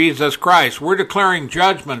declaring Jesus Christ. We're declaring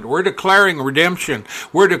judgment. We're declaring redemption.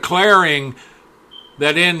 We're declaring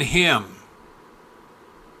that in him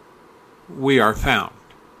we are found.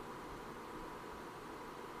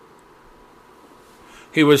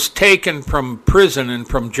 He was taken from prison and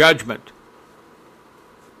from judgment.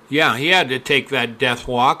 Yeah, he had to take that death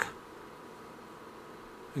walk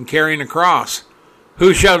and carrying a cross.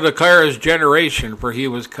 Who shall declare his generation? For he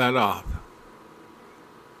was cut off.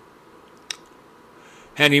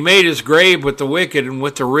 And he made his grave with the wicked and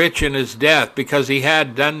with the rich in his death, because he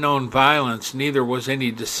had done no violence, neither was any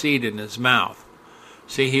deceit in his mouth.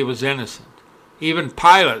 See, he was innocent. Even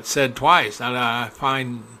Pilate said twice that I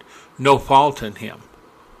find no fault in him.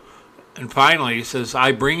 And finally he says,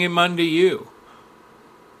 I bring him unto you,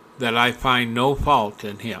 that I find no fault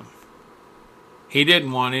in him. He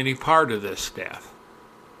didn't want any part of this death.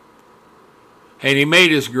 And he made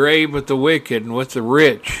his grave with the wicked and with the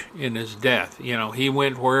rich in his death. He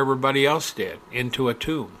went where everybody else did, into a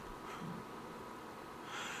tomb.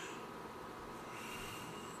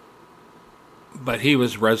 But he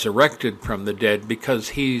was resurrected from the dead, because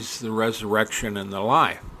he's the resurrection and the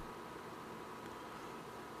life.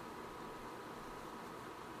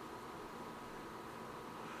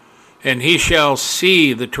 And he shall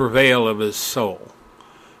see the travail of his soul,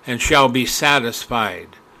 and shall be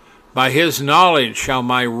satisfied. By his knowledge shall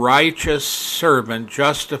my righteous servant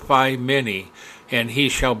justify many, and he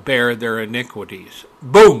shall bear their iniquities.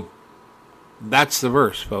 Boom! That's the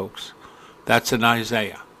verse, folks. That's in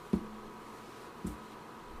Isaiah.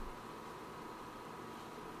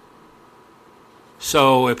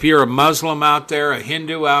 So if you're a Muslim out there, a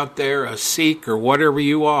Hindu out there, a Sikh, or whatever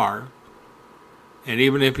you are, and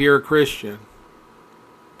even if you're a Christian,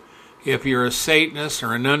 if you're a Satanist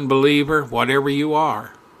or an unbeliever, whatever you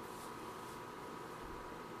are,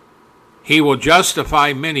 he will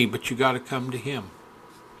justify many, but you got to come to him.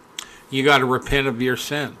 You got to repent of your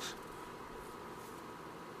sins.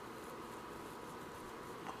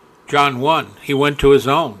 John 1, he went to his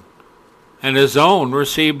own, and his own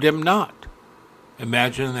received him not.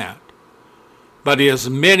 Imagine that. But as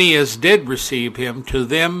many as did receive him, to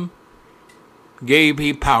them gave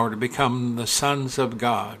he power to become the sons of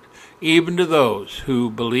God, even to those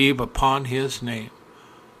who believe upon his name.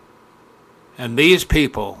 And these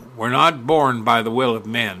people were not born by the will of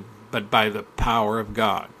men, but by the power of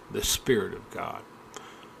God, the Spirit of God.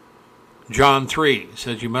 John 3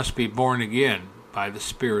 says you must be born again by the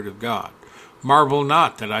Spirit of God. Marvel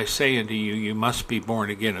not that I say unto you, you must be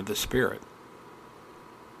born again of the Spirit.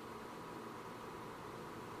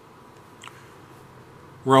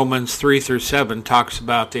 Romans 3 through 7 talks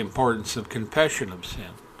about the importance of confession of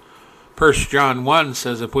sin. 1 John 1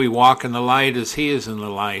 says, if we walk in the light as he is in the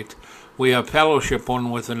light, we have fellowship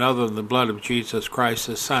one with another, and the blood of Jesus Christ,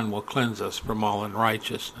 his Son, will cleanse us from all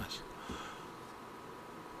unrighteousness.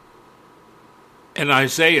 And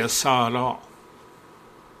Isaiah saw it all.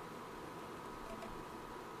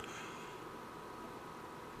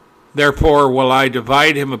 Therefore will I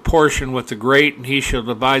divide him a portion with the great, and he shall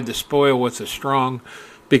divide the spoil with the strong,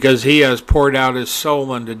 because he has poured out his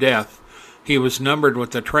soul unto death. He was numbered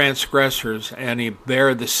with the transgressors, and he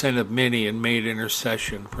bare the sin of many and made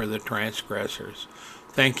intercession for the transgressors.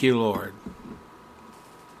 Thank you, Lord.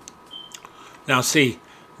 Now see,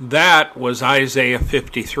 that was Isaiah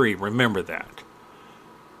 53. Remember that.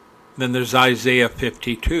 Then there's Isaiah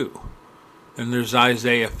 52. Then there's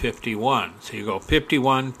Isaiah 51. So you go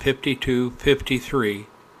 51, 52, 53.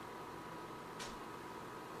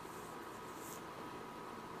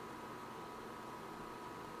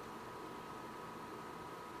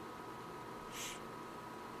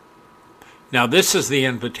 Now this is the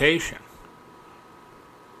invitation.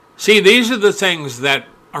 See, these are the things that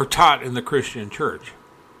are taught in the Christian church.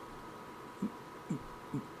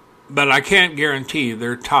 But I can't guarantee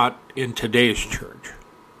they're taught in today's church.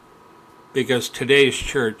 Because today's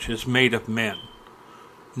church is made of men,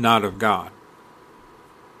 not of God.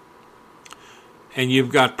 And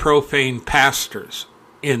you've got profane pastors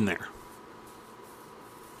in there.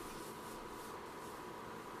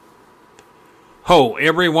 Ho,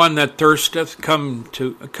 every one that thirsteth, come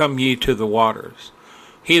ye to the waters.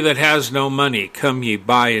 He that has no money, come ye,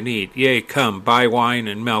 buy and eat. Yea, come, buy wine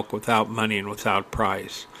and milk without money and without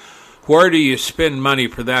price. Where do you spend money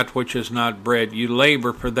for that which is not bread? You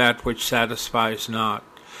labor for that which satisfies not.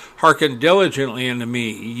 Hearken diligently unto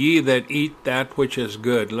me, ye that eat that which is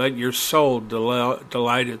good. Let your soul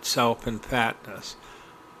delight itself in fatness.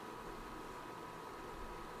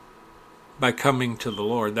 By coming to the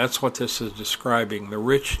Lord. That's what this is describing, the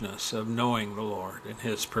richness of knowing the Lord and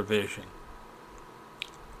his provision.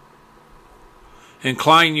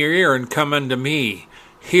 Incline your ear and come unto me.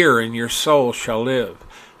 Hear, and your soul shall live.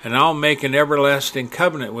 And I'll make an everlasting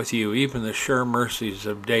covenant with you, even the sure mercies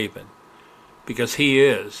of David, because he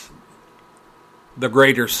is the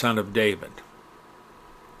greater son of David.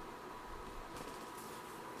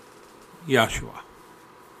 Yeshua,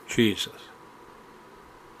 Jesus.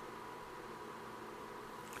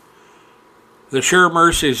 The sure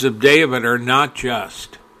mercies of David are not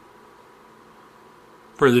just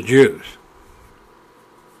for the Jews.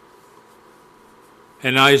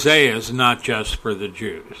 And Isaiah is not just for the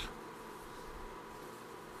Jews.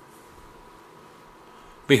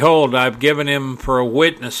 Behold, I've given him for a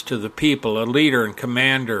witness to the people, a leader and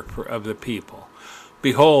commander of the people.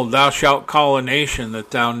 Behold, thou shalt call a nation that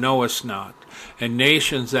thou knowest not, and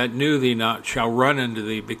nations that knew thee not shall run unto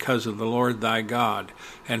thee because of the Lord thy God,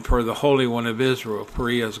 and for the Holy One of Israel, for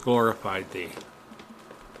he has glorified thee.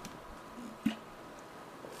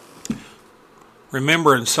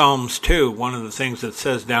 Remember in Psalms 2, one of the things that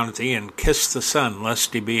says down at the end, kiss the Son,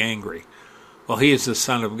 lest he be angry. Well, he is the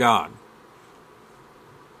Son of God.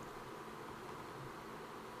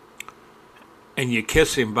 And you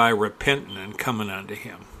kiss him by repenting and coming unto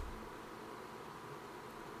him.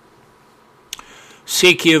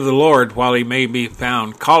 Seek ye the Lord while he may be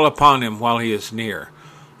found. Call upon him while he is near.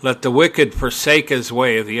 Let the wicked forsake his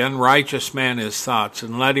way, the unrighteous man his thoughts,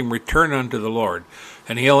 and let him return unto the Lord.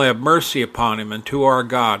 And he'll have mercy upon him, and to our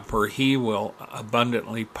God, for he will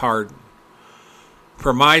abundantly pardon.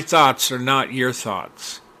 For my thoughts are not your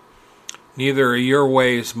thoughts, neither are your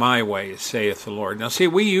ways my ways, saith the Lord. Now see,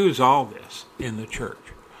 we use all this in the church.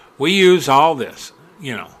 We use all this,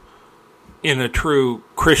 in a true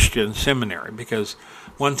Christian seminary. Because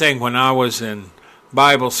one thing when I was in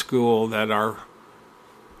Bible school that our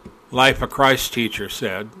Life of Christ teacher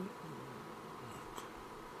said,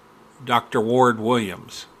 Dr. Ward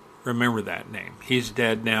Williams, remember that name. He's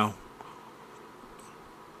dead now.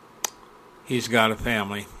 He's got a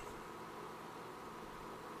family.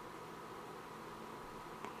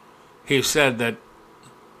 He said that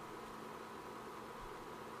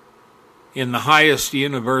in the highest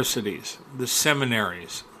universities, the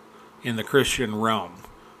seminaries in the Christian realm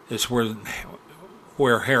is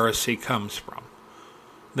where heresy comes from.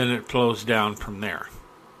 Then it flows down from there.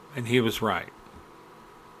 And he was right.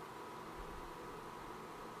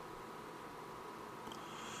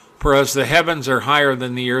 For as the heavens are higher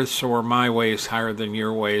than the earth, so are my ways higher than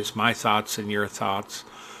your ways, my thoughts than your thoughts.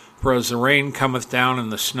 For as the rain cometh down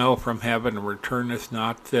and the snow from heaven, and returneth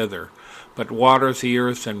not thither, but watereth the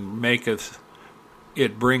earth, and maketh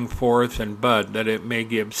it bring forth and bud, that it may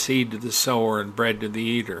give seed to the sower and bread to the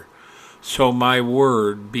eater. So my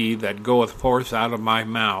word be that goeth forth out of my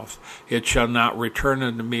mouth, it shall not return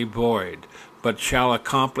unto me void, but shall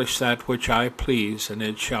accomplish that which I please, and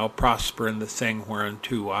it shall prosper in the thing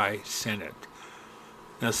whereunto I send it.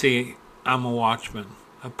 Now see, I'm a watchman,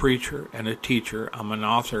 a preacher, and a teacher. I'm an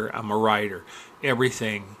author, I'm a writer.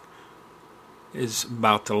 Everything is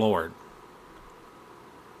about the Lord.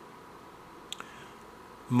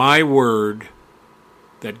 My word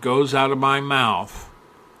that goes out of my mouth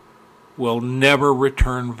will never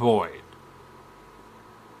return void.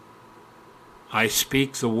 I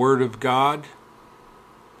speak the word of God,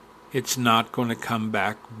 it's not going to come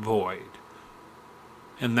back void.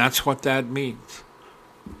 And that's what that means.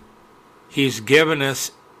 He's given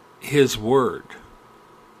us his word.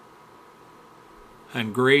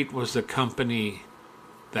 And great was the company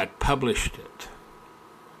that published it.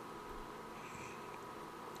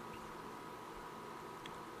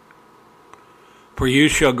 For you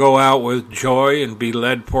shall go out with joy and be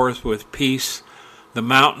led forth with peace. The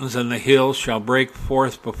mountains and the hills shall break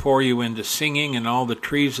forth before you into singing, and all the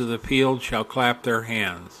trees of the field shall clap their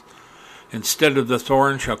hands. Instead of the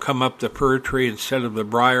thorn shall come up the fir tree, instead of the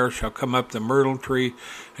briar shall come up the myrtle tree,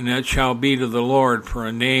 and it shall be to the Lord for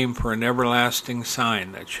a name, for an everlasting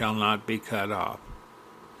sign that shall not be cut off.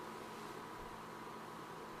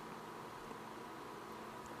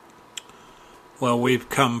 Well, we've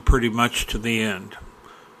come pretty much to the end.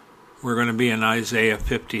 We're going to be in Isaiah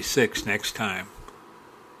 56 next time.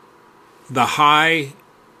 The high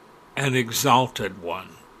and exalted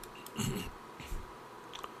one.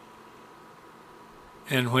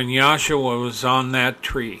 And when Yahshua was on that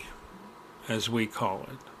tree, as we call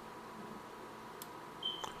it,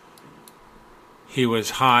 he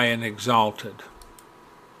was high and exalted.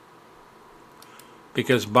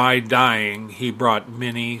 Because by dying, he brought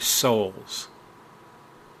many souls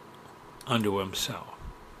unto himself.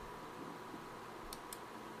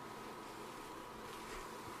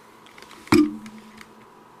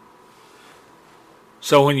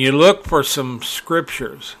 So when you look for some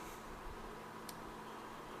scriptures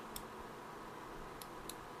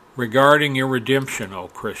regarding your redemption, O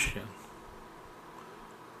Christian,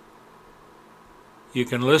 you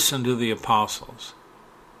can listen to the apostles.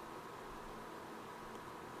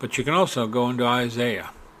 But you can also go into Isaiah.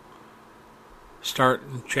 Start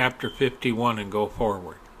in chapter 51 and go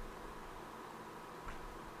forward.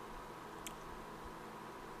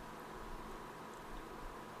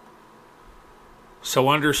 So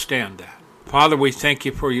understand that. Father, we thank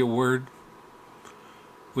you for your word.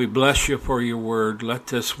 We bless you for your word. Let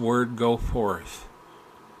this word go forth.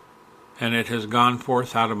 And it has gone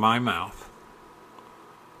forth out of my mouth.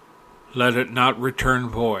 Let it not return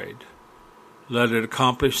void. Let it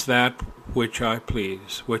accomplish that which I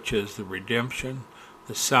please, which is the redemption,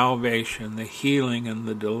 the salvation, the healing, and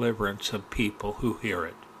the deliverance of people who hear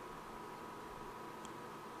it.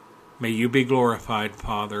 May you be glorified,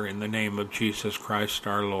 Father, in the name of Jesus Christ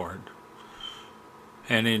our Lord.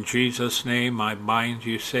 And in Jesus' name I bind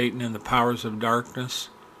you, Satan, and the powers of darkness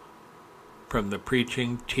from the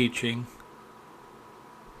preaching, teaching,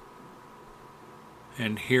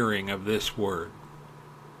 and hearing of this word.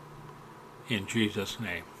 In Jesus'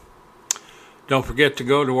 name. Don't forget to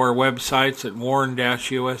go to our websites at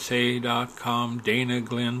warn-usa.com,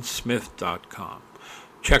 danaglennsmith.com.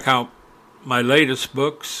 Check out my latest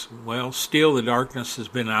books. Well, Steal the Darkness has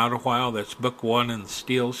been out a while. That's book 1 in the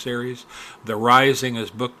Steal series. The Rising is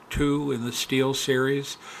book 2 in the Steal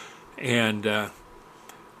series. And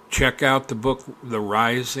check out the book The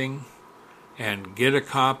Rising and get a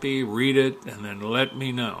copy, read it, and then let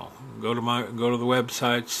me know. Go to the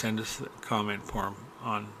website, send us a comment form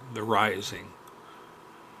on The Rising.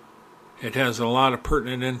 It has a lot of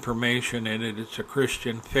pertinent information in it. It's a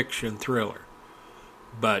Christian fiction thriller.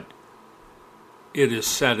 But it is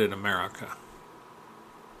set in America.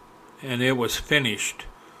 And it was finished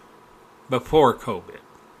before COVID.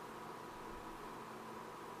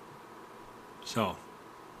 So,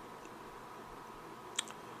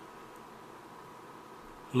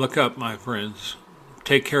 look up, my friends.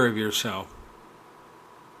 Take care of yourself.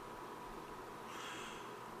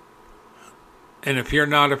 And if you're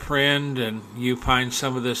not a friend and you find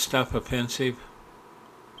some of this stuff offensive,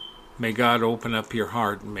 may God open up your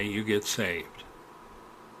heart and may you get saved.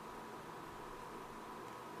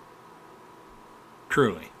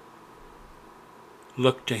 Truly.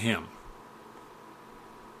 Look to him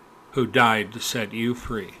who died to set you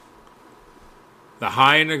free. The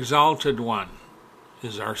high and exalted one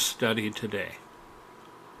is our study today.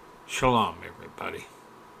 Shalom, everybody.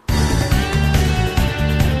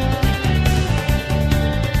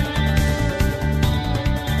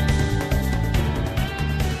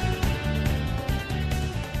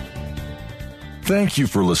 Thank you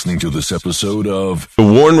for listening to this episode of The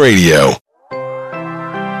Warn Radio.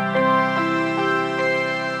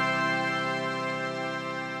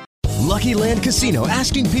 Lucky Land Casino,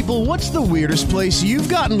 asking people, what's the weirdest place you've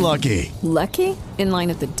gotten lucky? Lucky? In line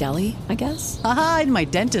at the deli, I guess? Aha, in my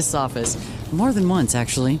dentist's office. More than once,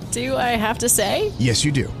 actually. Do I have to say? Yes,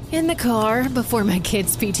 you do. In the car before my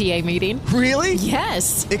kids' PTA meeting. Really?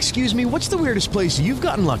 Yes. Excuse me, what's the weirdest place you've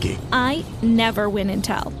gotten lucky? I never win and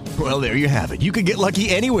tell. Well, there you have it. You can get lucky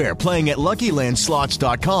anywhere, playing at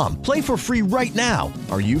LuckyLandSlots.com. Play for free right now.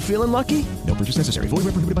 Are you feeling lucky? No purchase necessary. Void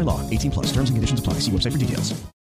where prohibited by law. 18 plus. Terms and conditions apply. See website for details.